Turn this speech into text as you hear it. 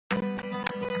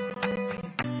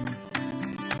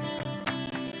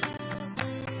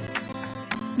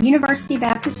University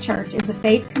Baptist Church is a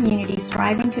faith community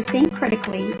striving to think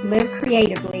critically, live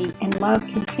creatively, and love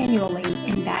continually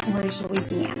in Baton Rouge,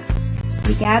 Louisiana.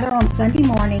 We gather on Sunday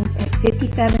mornings at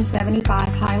 5775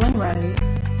 Highland Road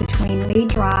between Lee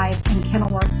Drive and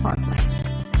Kenilworth Parkway.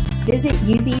 Visit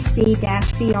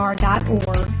ubc-br.org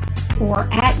or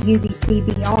at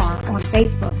UBCBR on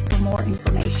Facebook for more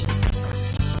information.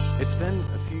 It's been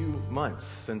a few months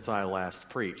since I last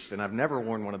preached, and I've never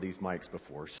worn one of these mics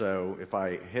before, so if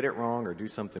I hit it wrong or do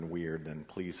something weird, then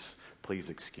please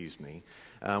excuse me.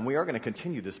 We are going to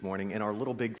continue this morning in our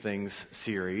Little Big Things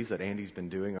series that Andy's been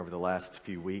doing over the last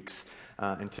few weeks,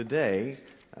 and today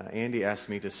Andy asked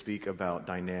me to speak about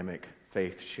dynamic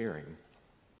faith sharing.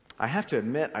 I have to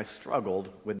admit I struggled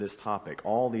with this topic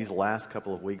all these last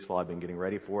couple of weeks while I've been getting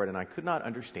ready for it, and I could not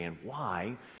understand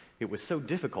why it was so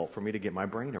difficult for me to get my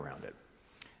brain around it.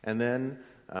 And then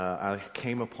I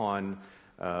came upon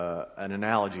an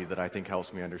analogy that I think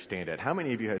helps me understand it. How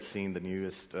many of you have seen the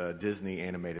newest Disney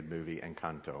animated movie,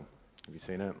 Encanto? Have you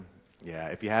seen it? Yeah,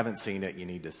 if you haven't seen it, you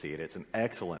need to see it. It's an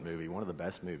excellent movie, one of the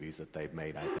best movies that they've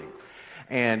made, I think.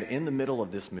 And in the middle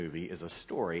of this movie is a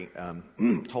story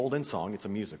told in song, it's a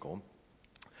musical,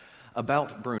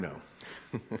 about Bruno.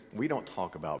 We don't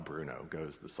talk about Bruno,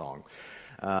 goes the song.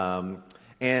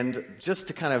 And just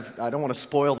to kind of, I don't want to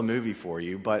spoil the movie for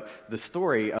you, but the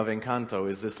story of Encanto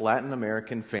is this Latin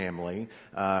American family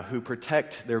who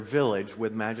protect their village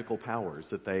with magical powers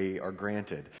that they are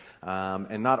granted.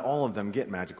 And not all of them get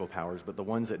magical powers, but the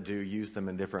ones that do use them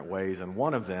in different ways. And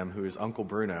one of them, who is Uncle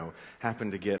Bruno,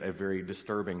 happened to get a very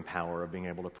disturbing power of being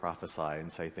able to prophesy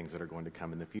and say things that are going to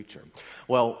come in the future.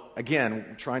 Well,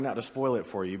 again, trying not to spoil it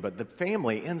for you, but the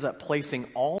family ends up placing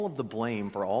all of the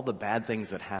blame for all the bad things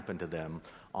that happen to them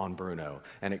on Bruno.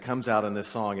 And it comes out in this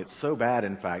song. It's so bad,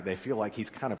 in fact, they feel like he's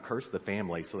kind of cursed the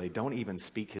family, so they don't even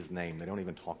speak his name. They don't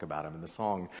even talk about him. And the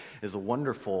song is a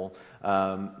wonderful,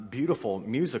 beautiful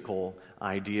musical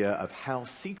idea of how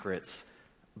secrets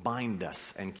bind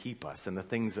us and keep us, and the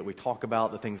things that we talk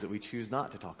about, the things that we choose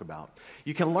not to talk about.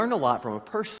 You can learn a lot from a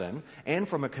person and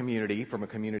from a community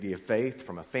of faith,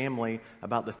 from a family,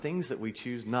 about the things that we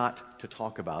choose not to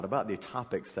talk about the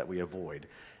topics that we avoid.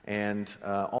 And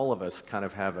all of us kind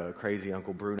of have a crazy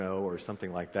Uncle Bruno or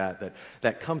something like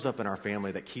that comes up in our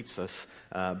family that keeps us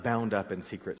bound up in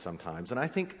secret sometimes. And I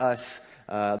think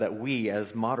that we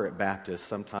as moderate Baptists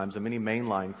sometimes, and many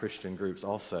mainline Christian groups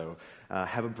also,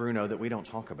 have a Bruno that we don't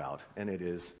talk about, and it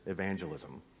is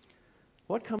evangelism.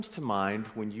 What comes to mind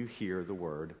when you hear the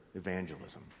word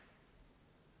evangelism?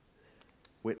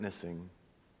 Witnessing.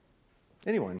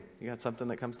 Anyone? You got something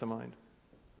that comes to mind?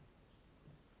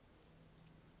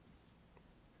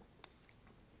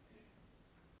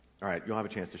 All right, you'll have a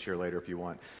chance to share later if you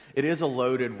want. It is a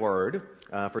loaded word.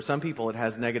 For some people, it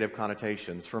has negative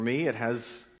connotations. For me, it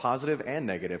has positive and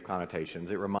negative connotations.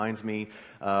 It reminds me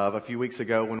of a few weeks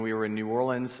ago when we were in New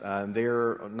Orleans.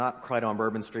 There, not quite on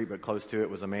Bourbon Street, but close to it,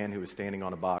 was a man who was standing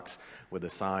on a box with a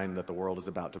sign that the world is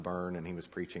about to burn, and he was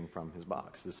preaching from his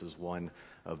box. This is one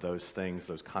of those things,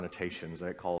 those connotations that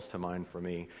it calls to mind for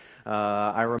me.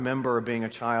 I remember being a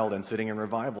child and sitting in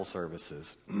revival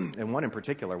services. And one in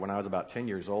particular, when I was about 10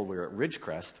 years old, we were at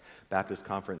Ridgecrest Baptist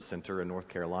Conference Center in North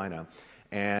Carolina.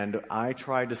 And I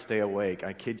tried to stay awake.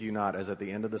 I kid you not, as at the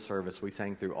end of the service, we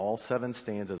sang through all 7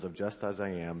 stanzas of Just As I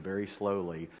Am, very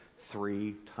slowly,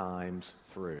 3 times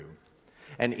through.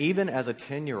 And even as a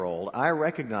 10-year-old, I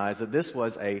recognized that this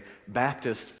was a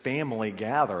Baptist family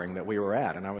gathering that we were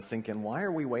at. And I was thinking, why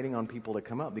are we waiting on people to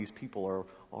come up? These people are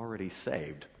already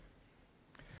saved.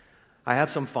 I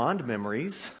have some fond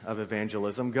memories of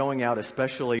evangelism, going out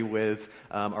especially with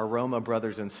our Roma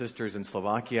brothers and sisters in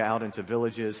Slovakia out into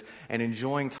villages and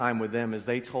enjoying time with them as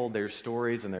they told their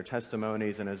stories and their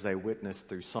testimonies and as they witnessed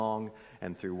through song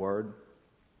and through word.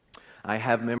 I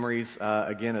have memories,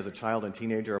 again, as a child and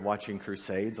teenager of watching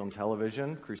crusades on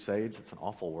television. Crusades, it's an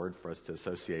awful word for us to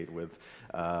associate with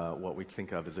what we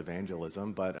think of as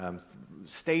evangelism, but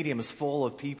stadiums full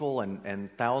of people and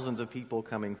thousands of people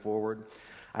coming forward.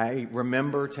 I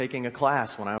remember taking a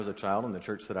class when I was a child in the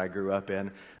church that I grew up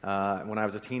in, when I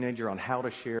was a teenager, on how to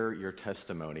share your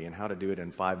testimony and how to do it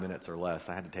in 5 minutes or less.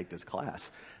 I had to take this class.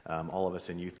 All of us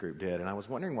in youth group did. And I was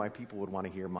wondering why people would want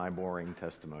to hear my boring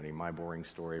testimony, my boring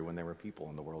story, when there were people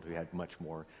in the world who had much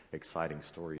more exciting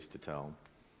stories to tell.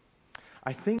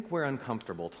 I think we're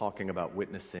uncomfortable talking about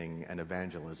witnessing and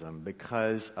evangelism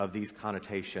because of these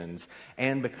connotations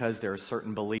and because there are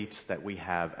certain beliefs that we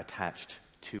have attached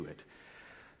to it.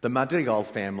 The Madrigal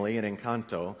family in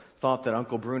Encanto thought that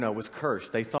Uncle Bruno was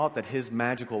cursed. They thought that his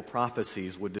magical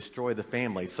prophecies would destroy the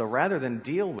family. So rather than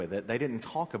deal with it, they didn't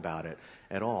talk about it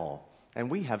at all. And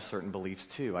we have certain beliefs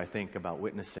too, I think, about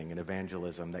witnessing and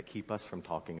evangelism that keep us from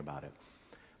talking about it.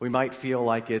 We might feel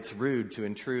like it's rude to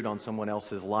intrude on someone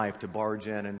else's life, to barge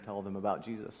in and tell them about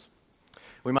Jesus.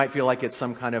 We might feel like it's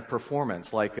some kind of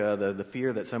performance, like the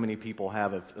fear that so many people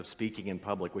have of speaking in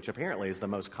public, which apparently is the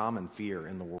most common fear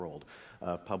in the world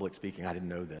of public speaking. I didn't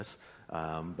know this,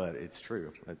 but it's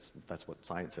true. That's what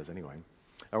science says anyway.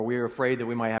 Or we're afraid that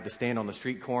we might have to stand on the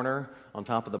street corner on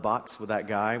top of the box with that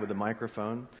guy with the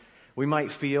microphone. We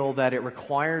might feel that it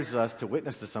requires us to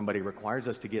witness to somebody, requires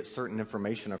us to get certain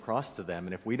information across to them.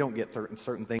 And if we don't get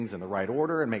certain things in the right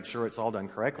order and make sure it's all done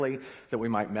correctly, that we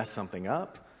might mess something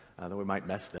up. That we might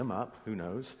mess them up, who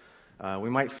knows. We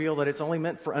might feel that it's only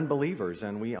meant for unbelievers,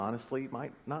 and we honestly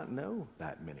might not know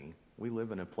that many. We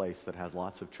live in a place that has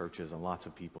lots of churches and lots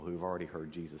of people who've already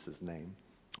heard Jesus' name,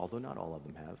 although not all of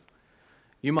them have.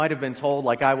 You might have been told,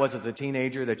 like I was as a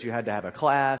teenager, that you had to have a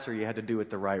class or you had to do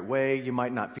it the right way. You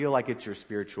might not feel like it's your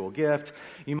spiritual gift.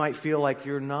 You might feel like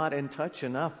you're not in touch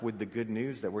enough with the good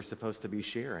news that we're supposed to be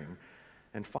sharing.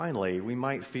 And finally, we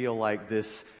might feel like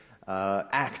this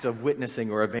act of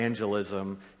witnessing or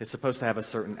evangelism is supposed to have a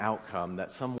certain outcome,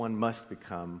 that someone must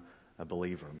become a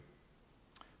believer.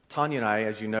 Tanya and I,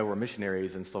 as you know, were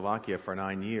missionaries in Slovakia for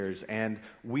 9 years, and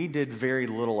we did very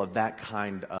little of that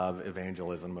kind of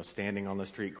evangelism, of standing on the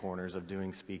street corners, of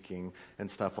doing speaking and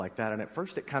stuff like that. And at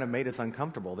first it kind of made us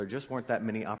uncomfortable. There just weren't that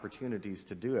many opportunities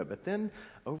to do it. But then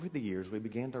over the years we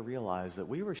began to realize that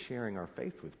we were sharing our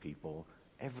faith with people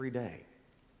every day.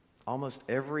 Almost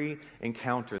every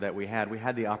encounter that we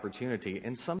had the opportunity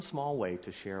in some small way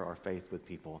to share our faith with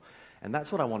people. And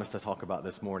that's what I want us to talk about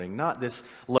this morning. Not this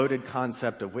loaded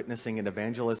concept of witnessing and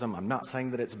evangelism. I'm not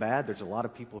saying that it's bad. There's a lot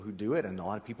of people who do it and a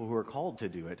lot of people who are called to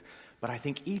do it. But I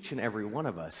think each and every one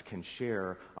of us can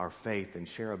share our faith and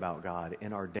share about God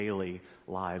in our daily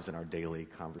lives and our daily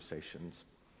conversations.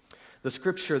 The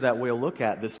scripture that we'll look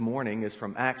at this morning is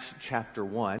from Acts chapter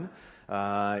 1.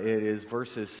 It is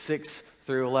verses 6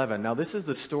 through 11. Now, this is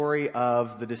the story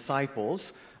of the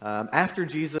disciples. After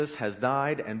Jesus has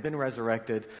died and been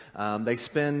resurrected, they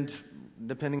spend,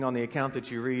 depending on the account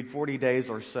that you read, 40 days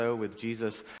or so with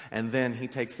Jesus, and then he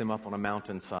takes them up on a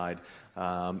mountainside,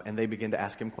 and they begin to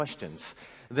ask him questions.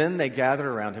 Then they gather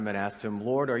around him and ask him,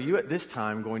 "Lord, are you at this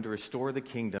time going to restore the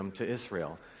kingdom to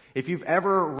Israel?" If you've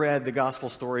ever read the gospel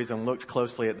stories and looked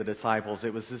closely at the disciples,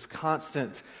 it was this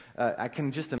constant, I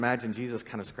can just imagine Jesus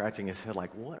kind of scratching his head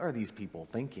like, what are these people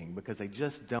thinking? Because they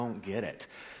just don't get it.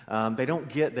 They don't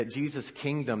get that Jesus'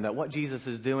 kingdom, that what Jesus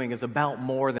is doing is about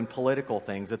more than political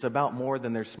things. It's about more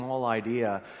than their small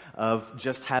idea of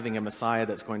just having a Messiah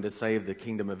that's going to save the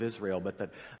kingdom of Israel, but that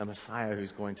a Messiah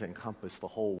who's going to encompass the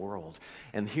whole world.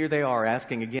 And here they are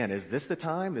asking again, is this the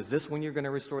time? Is this when you're going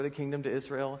to restore the kingdom to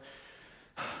Israel?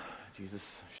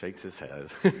 Jesus shakes his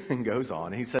head and goes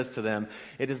on. He says to them,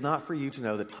 "It is not for you to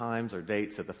know the times or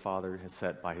dates that the Father has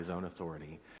set by his own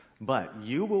authority, but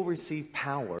you will receive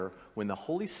power when the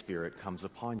Holy Spirit comes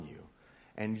upon you,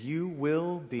 and you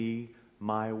will be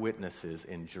my witnesses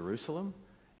in Jerusalem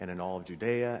and in all of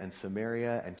Judea and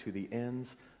Samaria and to the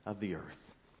ends of the earth."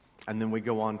 And then we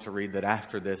go on to read that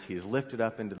after this, he is lifted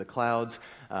up into the clouds,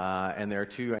 and there are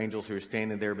two angels who are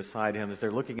standing there beside him. As they're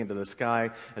looking into the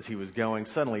sky as he was going,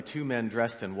 suddenly two men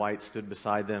dressed in white stood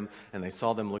beside them, and they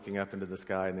saw them looking up into the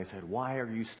sky, and they said, "Why are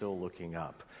you still looking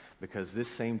up? Because this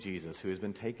same Jesus who has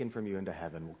been taken from you into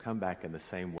heaven will come back in the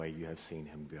same way you have seen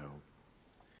him go."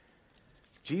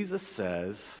 Jesus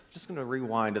says, just going to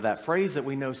rewind to that phrase that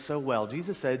we know so well.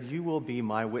 Jesus said, "You will be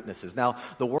my witnesses." Now,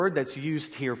 the word that's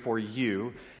used here for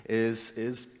 "you" is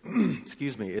is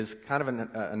kind of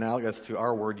analogous to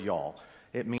our word "y'all."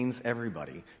 It means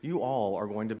everybody. You all are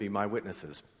going to be my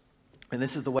witnesses. And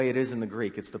this is the way it is in the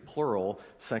Greek. It's the plural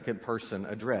second person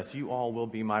address. You all will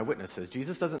be my witnesses.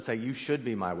 Jesus doesn't say you should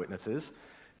be my witnesses.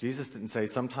 Jesus didn't say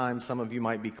sometimes some of you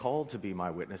might be called to be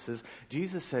my witnesses.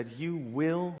 Jesus said you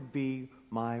will be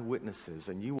my witnesses,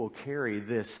 and you will carry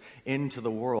this into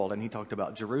the world. And he talked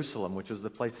about Jerusalem, which was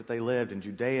the place that they lived, and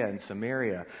Judea and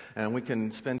Samaria. And we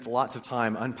can spend lots of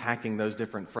time unpacking those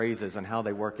different phrases and how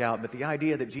they work out. But the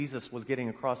idea that Jesus was getting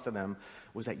across to them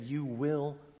was that you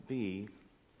will be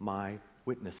my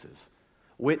witnesses.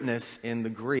 Witness in the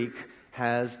Greek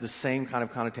has the same kind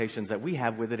of connotations that we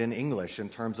have with it in English in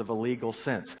terms of a legal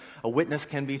sense. A witness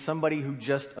can be somebody who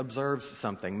just observes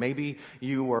something. Maybe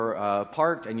you were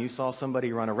parked and you saw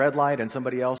somebody run a red light and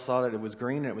somebody else saw that it was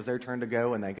green and it was their turn to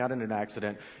go and they got in an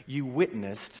accident. You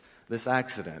witnessed this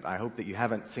accident. I hope that you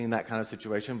haven't seen that kind of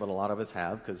situation, but a lot of us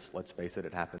have, because let's face it,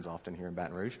 it happens often here in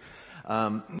Baton Rouge.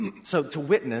 So to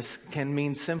witness can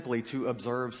mean simply to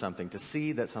observe something, to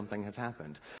see that something has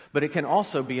happened. But it can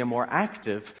also be a more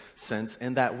active sense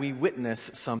in that we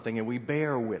witness something and we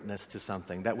bear witness to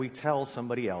something, that we tell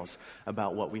somebody else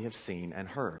about what we have seen and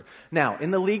heard. Now,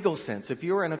 in the legal sense, if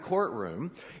you're in a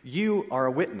courtroom, you are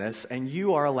a witness and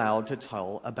you are allowed to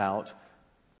tell about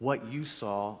what you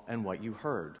saw and what you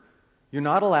heard. You're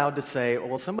not allowed to say,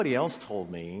 well, somebody else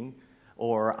told me,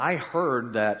 or I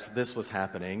heard that this was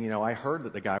happening. I heard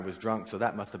that the guy was drunk, so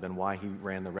that must have been why he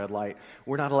ran the red light.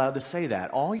 We're not allowed to say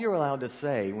that. All you're allowed to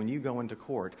say when you go into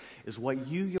court is what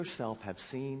you yourself have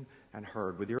seen and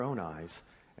heard with your own eyes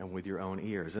and with your own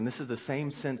ears. And this is the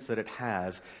same sense that it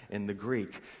has in the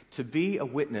Greek. To be a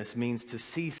witness means to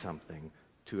see something,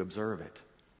 to observe it.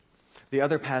 The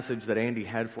other passage that Andy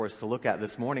had for us to look at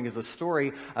this morning is a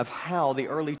story of how the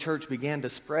early church began to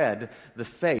spread the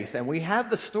faith. And we have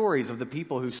the stories of the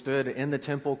people who stood in the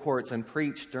temple courts and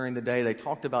preached during the day. They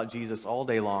talked about Jesus all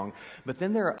day long. But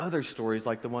then there are other stories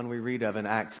like the one we read of in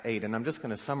Acts 8. And I'm just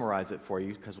going to summarize it for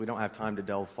you because we don't have time to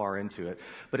delve far into it.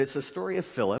 But it's the story of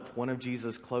Philip, one of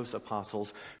Jesus' close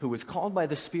apostles, who was called by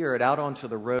the Spirit out onto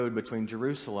the road between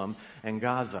Jerusalem and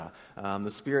Gaza.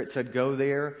 The Spirit said, go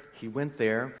there. He went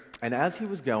there. And as he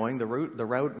was going, the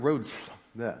road was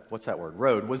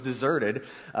deserted,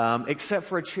 except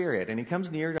for a chariot. And he comes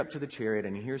near up to the chariot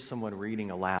and he hears someone reading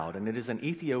aloud. And it is an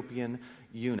Ethiopian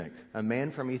eunuch, a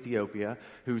man from Ethiopia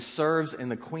who serves in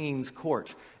the queen's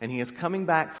court. And he is coming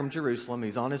back from Jerusalem.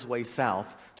 He's on his way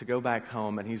south to go back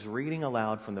home. And he's reading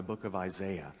aloud from the book of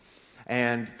Isaiah.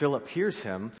 And Philip hears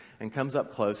him and comes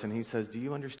up close and he says, do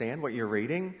you understand what you're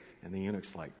reading? And the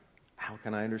eunuch's like, how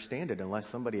can I understand it unless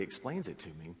somebody explains it to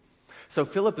me? So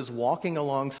Philip is walking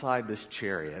alongside this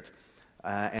chariot,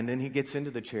 and then he gets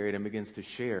into the chariot and begins to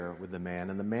share with the man.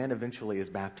 And the man eventually is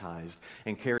baptized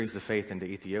and carries the faith into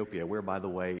Ethiopia, where, by the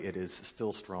way, it is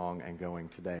still strong and going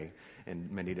today in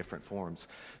many different forms.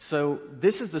 So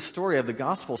this is the story of the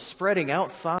gospel spreading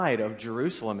outside of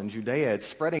Jerusalem and Judea. It's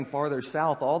spreading farther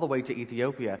south all the way to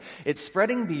Ethiopia. It's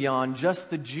spreading beyond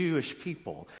just the Jewish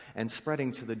people and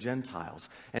spreading to the Gentiles.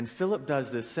 And Philip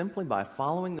does this simply by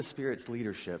following the Spirit's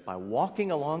leadership, by walking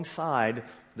alongside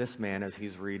this man as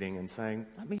he's reading and saying,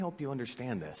 let me help you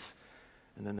understand this.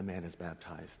 And then the man is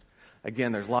baptized.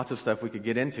 Again, there's lots of stuff we could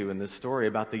get into in this story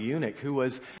about the eunuch who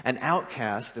was an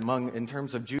outcast in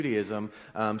terms of Judaism.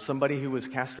 Somebody who was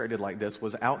castrated like this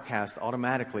was outcast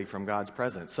automatically from God's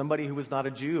presence. Somebody who was not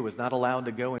a Jew was not allowed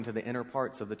to go into the inner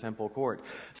parts of the temple court.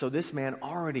 So this man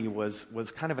already was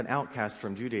kind of an outcast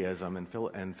from Judaism.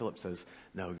 And Philip says,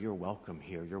 no, you're welcome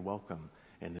here. You're welcome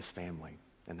in this family.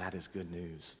 And that is good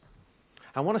news.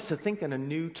 I want us to think in a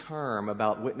new term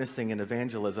about witnessing and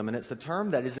evangelism, and it's the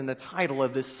term that is in the title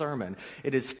of this sermon.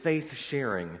 It is faith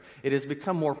sharing. It has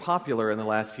become more popular in the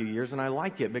last few years, and I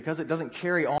like it because it doesn't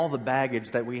carry all the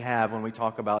baggage that we have when we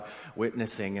talk about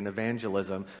witnessing and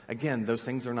evangelism. Again, those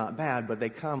things are not bad, but they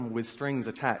come with strings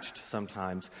attached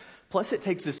sometimes. Plus, it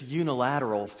takes this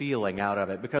unilateral feeling out of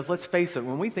it. Because let's face it,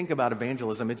 when we think about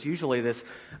evangelism, it's usually this,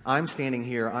 I'm standing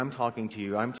here, I'm talking to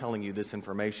you, I'm telling you this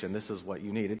information, this is what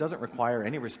you need. It doesn't require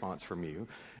any response from you.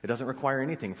 It doesn't require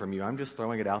anything from you. I'm just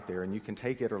throwing it out there, and you can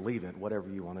take it or leave it, whatever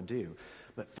you want to do.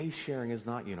 But faith sharing is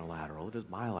not unilateral. It is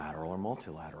bilateral or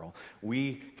multilateral.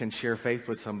 We can share faith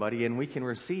with somebody, and we can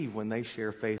receive when they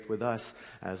share faith with us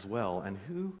as well. And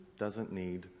who doesn't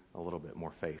need a little bit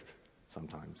more faith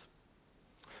sometimes?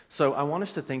 So I want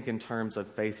us to think in terms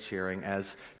of faith sharing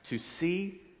as to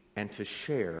see and to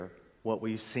share what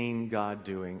we've seen God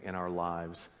doing in our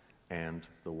lives and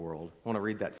the world. I want to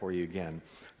read that for you again.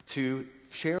 To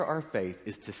share our faith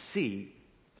is to see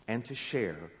and to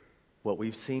share what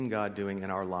we've seen God doing in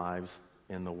our lives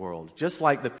in the world. Just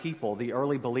like the people, the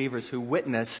early believers who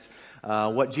witnessed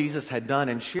what Jesus had done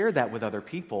and shared that with other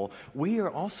people, we are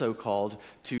also called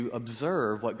to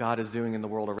observe what God is doing in the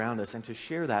world around us and to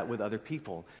share that with other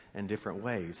people in different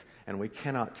ways. And we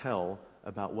cannot tell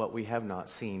about what we have not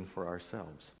seen for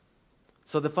ourselves.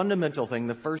 So the fundamental thing,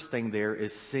 the first thing there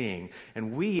is seeing.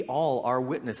 And we all are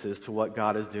witnesses to what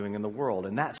God is doing in the world.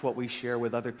 And that's what we share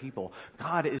with other people.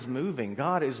 God is moving.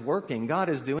 God is working. God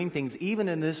is doing things even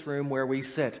in this room where we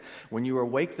sit. When you were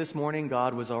awake this morning,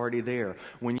 God was already there.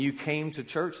 When you came to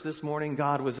church this morning,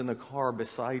 God was in the car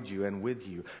beside you and with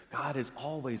you. God is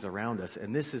always around us.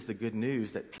 And this is the good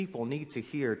news that people need to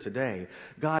hear today.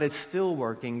 God is still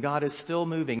working. God is still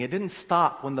moving. It didn't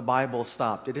stop when the Bible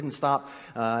stopped. It didn't stop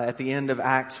at the end of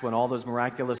Acts when all those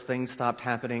miraculous things stopped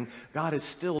happening. God is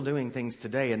still doing things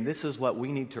today, and this is what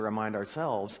we need to remind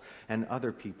ourselves and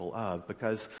other people of,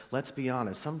 because let's be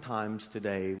honest, sometimes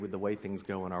today with the way things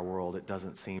go in our world, it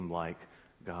doesn't seem like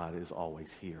God is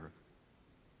always here.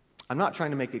 I'm not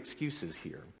trying to make excuses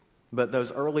here, but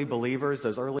those early believers,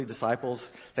 those early disciples,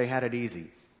 they had it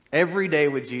easy. Every day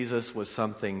with Jesus was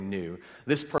something new.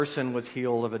 This person was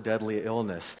healed of a deadly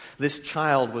illness. This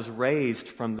child was raised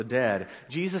from the dead.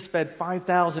 Jesus fed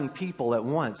 5,000 people at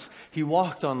once. He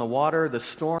walked on the water. The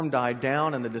storm died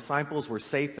down and the disciples were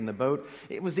safe in the boat.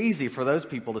 It was easy for those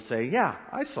people to say, yeah,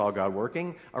 I saw God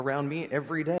working around me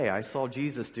every day. I saw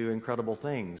Jesus do incredible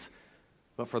things.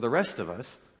 But for the rest of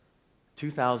us,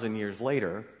 2,000 years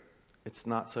later, it's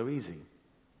not so easy.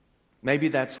 Maybe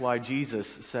that's why Jesus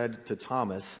said to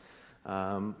Thomas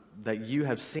that you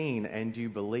have seen and you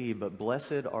believe, but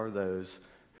blessed are those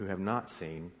who have not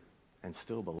seen and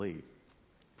still believe.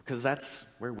 Because that's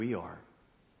where we are.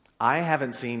 I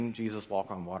haven't seen Jesus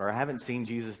walk on water. I haven't seen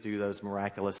Jesus do those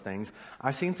miraculous things.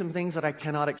 I've seen some things that I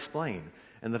cannot explain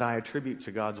and that I attribute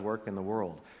to God's work in the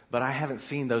world. But I haven't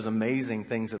seen those amazing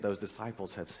things that those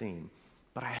disciples have seen.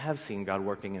 But I have seen God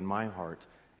working in my heart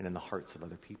and in the hearts of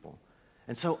other people.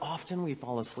 And so often we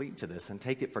fall asleep to this and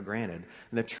take it for granted.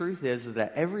 And the truth is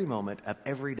that every moment of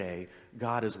every day,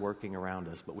 God is working around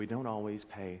us, but we don't always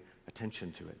pay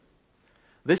attention to it.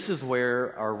 This is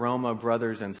where our Roma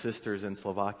brothers and sisters in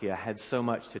Slovakia had so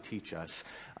much to teach us.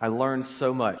 I learned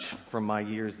so much from my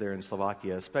years there in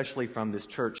Slovakia, especially from this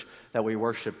church that we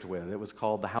worshiped with. It was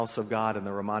called the House of God in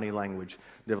the Romani language,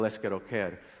 Devleska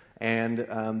Roker.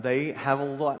 And they have a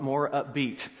lot more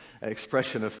upbeat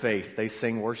expression of faith. They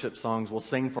sing worship songs. We'll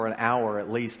sing for an hour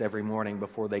at least every morning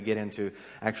before they get into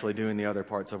actually doing the other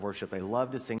parts of worship. They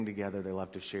love to sing together. They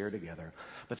love to share together.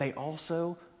 But they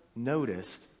also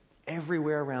noticed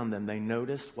everywhere around them, they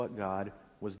noticed what God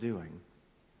was doing.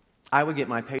 I would get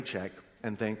my paycheck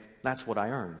and think, that's what I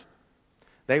earned.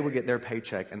 They would get their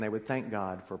paycheck and they would thank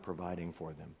God for providing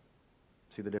for them.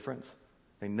 See the difference?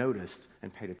 They noticed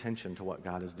and paid attention to what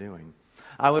God is doing.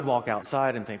 I would walk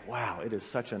outside and think, wow, it is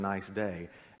such a nice day.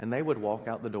 And they would walk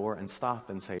out the door and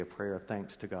stop and say a prayer of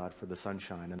thanks to God for the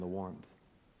sunshine and the warmth.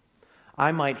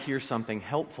 I might hear something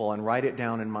helpful and write it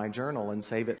down in my journal and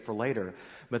save it for later.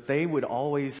 But they would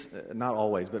always, not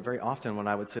always, but very often when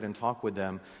I would sit and talk with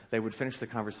them, they would finish the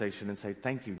conversation and say,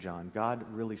 thank you, John. God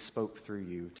really spoke through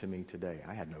you to me today.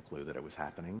 I had no clue that it was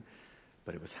happening,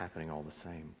 but it was happening all the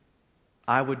same.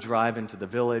 I would drive into the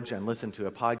village and listen to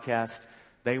a podcast.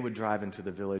 They would drive into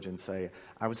the village and say,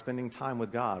 I was spending time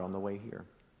with God on the way here.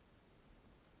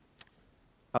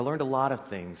 I learned a lot of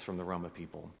things from the Roma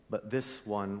people, but this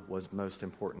one was most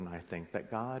important, I think, that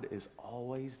God is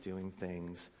always doing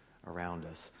things around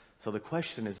us. So the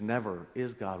question is never,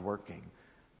 is God working?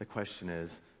 The question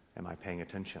is, am I paying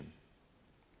attention?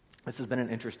 This has been an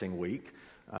interesting week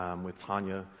with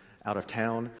Tanya out of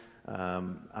town.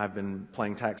 I've been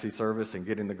playing taxi service and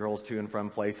getting the girls to and from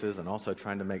places and also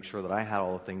trying to make sure that I had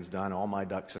all the things done, all my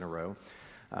ducks in a row.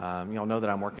 You'll know that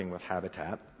I'm working with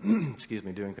Habitat,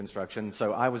 doing construction.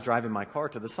 So I was driving my car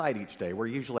to the site each day, where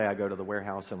usually I go to the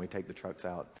warehouse and we take the trucks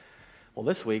out. Well,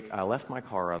 this week I left my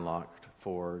car unlocked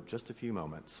for just a few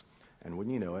moments. And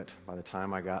wouldn't you know it, by the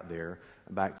time I got there,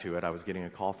 back to it, I was getting a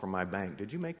call from my bank.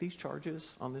 Did you make these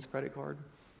charges on this credit card?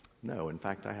 No, in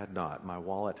fact, I had not. My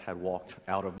wallet had walked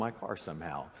out of my car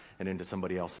somehow and into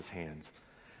somebody else's hands.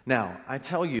 Now, I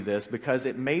tell you this because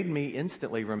it made me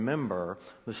instantly remember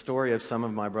the story of some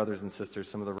of my brothers and sisters,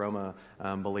 some of the Roma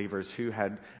believers who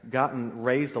had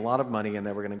raised a lot of money, and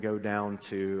they were going to go down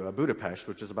to Budapest,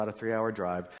 which is about a 3-hour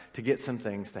drive, to get some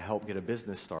things to help get a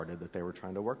business started that they were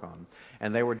trying to work on.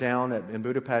 And they were down in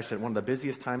Budapest at one of the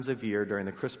busiest times of year during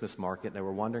the Christmas market. They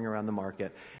were wandering around the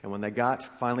market, and when they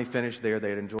finally finished there, they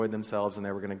had enjoyed themselves, and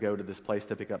they were going to go to this place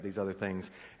to pick up these other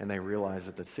things, and they realized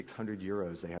that the 600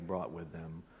 euros they had brought with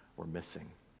them were missing.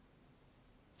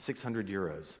 600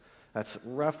 euros. That's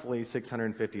roughly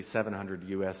 650, 700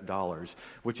 US dollars,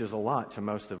 which is a lot to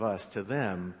most of us. To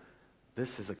them,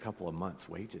 this is a couple of months'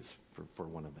 wages for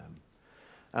one of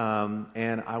them.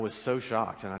 And I was so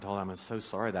shocked, and I told them, I'm so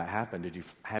sorry that happened. Did you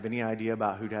have any idea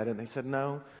about who did it? And they said,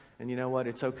 no. And you know what?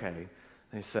 It's okay.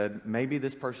 They said, maybe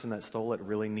this person that stole it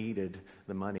really needed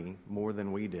the money more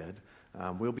than we did.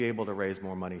 We'll be able to raise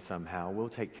more money somehow. We'll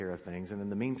take care of things. And in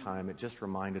the meantime, it just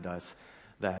reminded us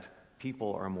that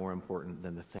people are more important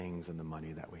than the things and the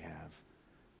money that we have.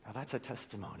 Now, that's a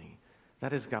testimony.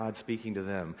 That is God speaking to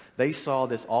them. They saw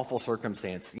this awful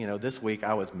circumstance. You know, this week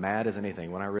I was mad as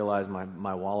anything when I realized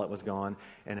my wallet was gone.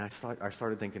 And I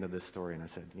started thinking of this story, and I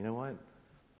said, you know what?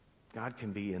 God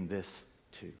can be in this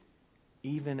too.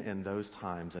 Even in those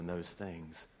times and those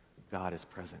things, God is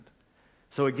present.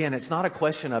 So again, it's not a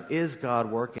question of, is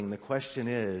God working? The question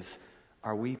is,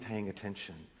 are we paying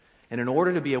attention? And in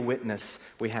order to be a witness,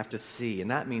 we have to see.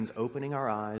 And that means opening our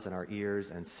eyes and our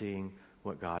ears and seeing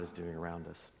what God is doing around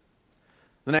us.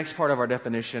 The next part of our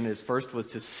definition is first was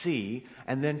to see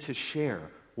and then to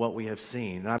share what we have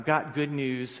seen. And I've got good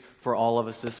news for all of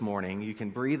us this morning. You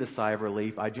can breathe a sigh of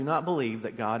relief. I do not believe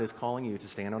that God is calling you to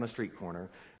stand on a street corner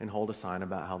and hold a sign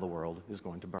about how the world is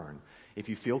going to burn. If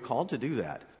you feel called to do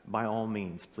that, by all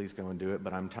means, please go and do it.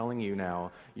 But I'm telling you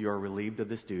now, you are relieved of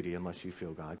this duty unless you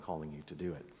feel God calling you to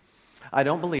do it. I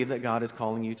don't believe that God is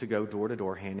calling you to go door to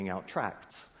door handing out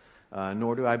tracts.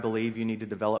 Nor do I believe you need to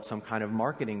develop some kind of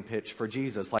marketing pitch for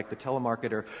Jesus, like the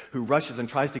telemarketer who rushes and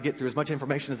tries to get through as much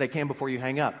information as they can before you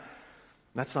hang up.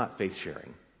 That's not faith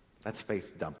sharing. That's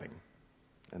faith dumping.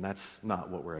 And that's not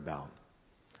what we're about.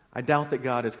 I doubt that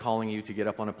God is calling you to get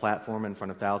up on a platform in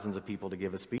front of thousands of people to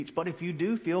give a speech. But if you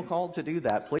do feel called to do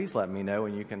that, please let me know,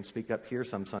 and you can speak up here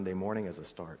some Sunday morning as a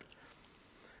start.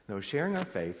 No, sharing our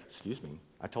faith,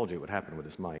 I told you what happened with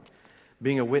this mic.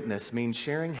 Being a witness means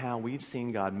sharing how we've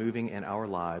seen God moving in our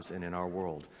lives and in our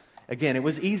world. Again, it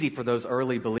was easy for those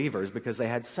early believers because they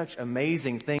had such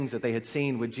amazing things that they had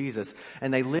seen with Jesus,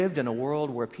 and they lived in a world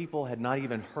where people had not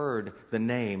even heard the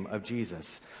name of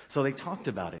Jesus. So they talked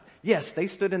about it. Yes, they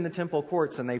stood in the temple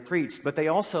courts and they preached, but they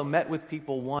also met with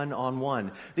people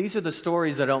one-on-one. These are the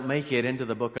stories that don't make it into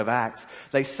the book of Acts.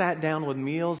 They sat down with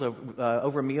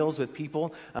over meals with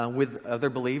people, with other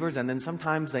believers, and then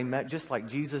sometimes they met just like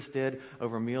Jesus did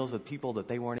over meals with people that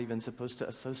they weren't even supposed to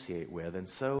associate with. And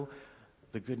so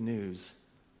the good news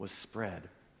was spread.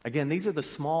 Again, these are the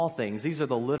small things. These are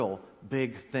the little,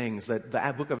 big things that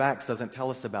the book of Acts doesn't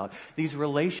tell us about. These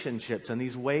relationships and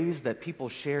these ways that people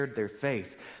shared their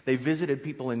faith. They visited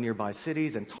people in nearby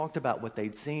cities and talked about what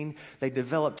they'd seen. They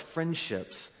developed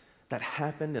friendships that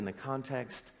happened in the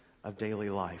context of daily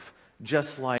life.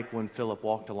 Just like when Philip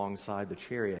walked alongside the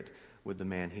chariot with the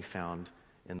man he found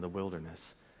in the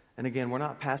wilderness. And again, we're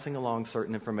not passing along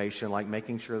certain information like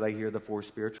making sure they hear the 4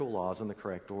 spiritual laws in the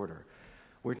correct order.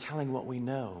 We're telling what we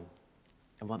know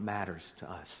and what matters to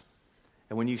us.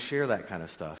 And when you share that kind of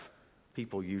stuff,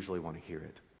 people usually want to hear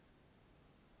it.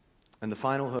 And the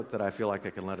final hook that I feel like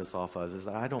I can let us off of is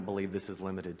that I don't believe this is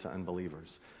limited to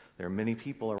unbelievers. There are many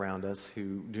people around us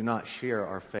who do not share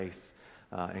our faith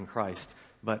in Christ,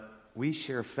 but we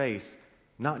share faith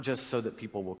not just so that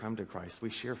people will come to Christ.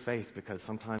 We share faith because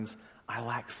sometimes I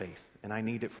lack faith and I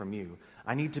need it from you.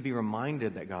 I need to be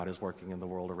reminded that God is working in the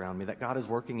world around me, that God is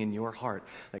working in your heart,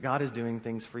 that God is doing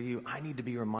things for you. I need to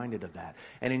be reminded of that.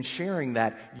 And in sharing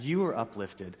that, you are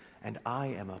uplifted and I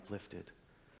am uplifted.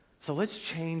 So let's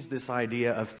change this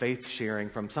idea of faith sharing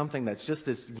from something that's just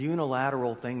this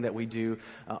unilateral thing that we do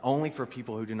only for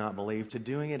people who do not believe to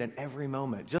doing it in every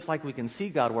moment. Just like we can see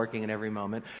God working in every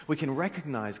moment, we can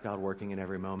recognize God working in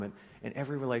every moment. In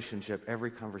every relationship, every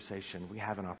conversation, we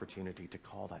have an opportunity to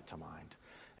call that to mind.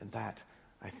 And that,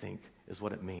 I think, is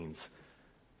what it means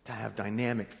to have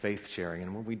dynamic faith sharing.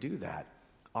 And when we do that,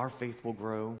 our faith will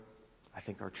grow. I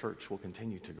think our church will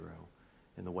continue to grow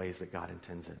in the ways that God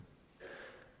intends it.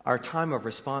 Our time of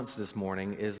response this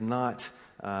morning is not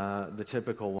the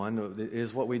typical one. It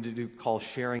is what we do call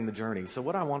sharing the journey. So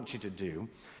what I want you to do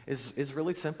is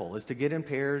really simple, is to get in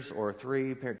pairs or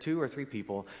 2 or 3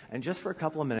 people, and just for a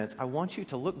couple of minutes, I want you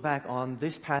to look back on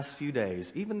this past few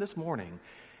days, even this morning,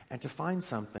 and to find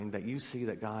something that you see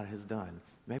that God has done.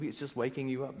 Maybe it's just waking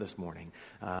you up this morning.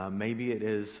 Maybe it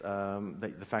is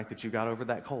the fact that you got over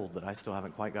that cold that I still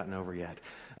haven't quite gotten over yet.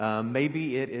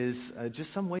 Maybe it is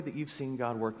just some way that you've seen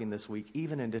God working this week,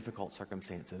 even in difficult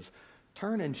circumstances.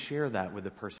 Turn and share that with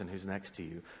the person who's next to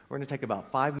you. We're going to take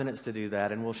about 5 minutes to do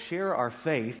that, and we'll share our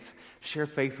faith, share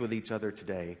faith with each other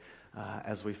today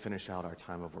as we finish out our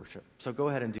time of worship. So go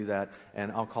ahead and do that,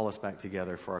 and I'll call us back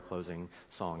together for our closing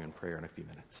song and prayer in a few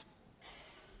minutes.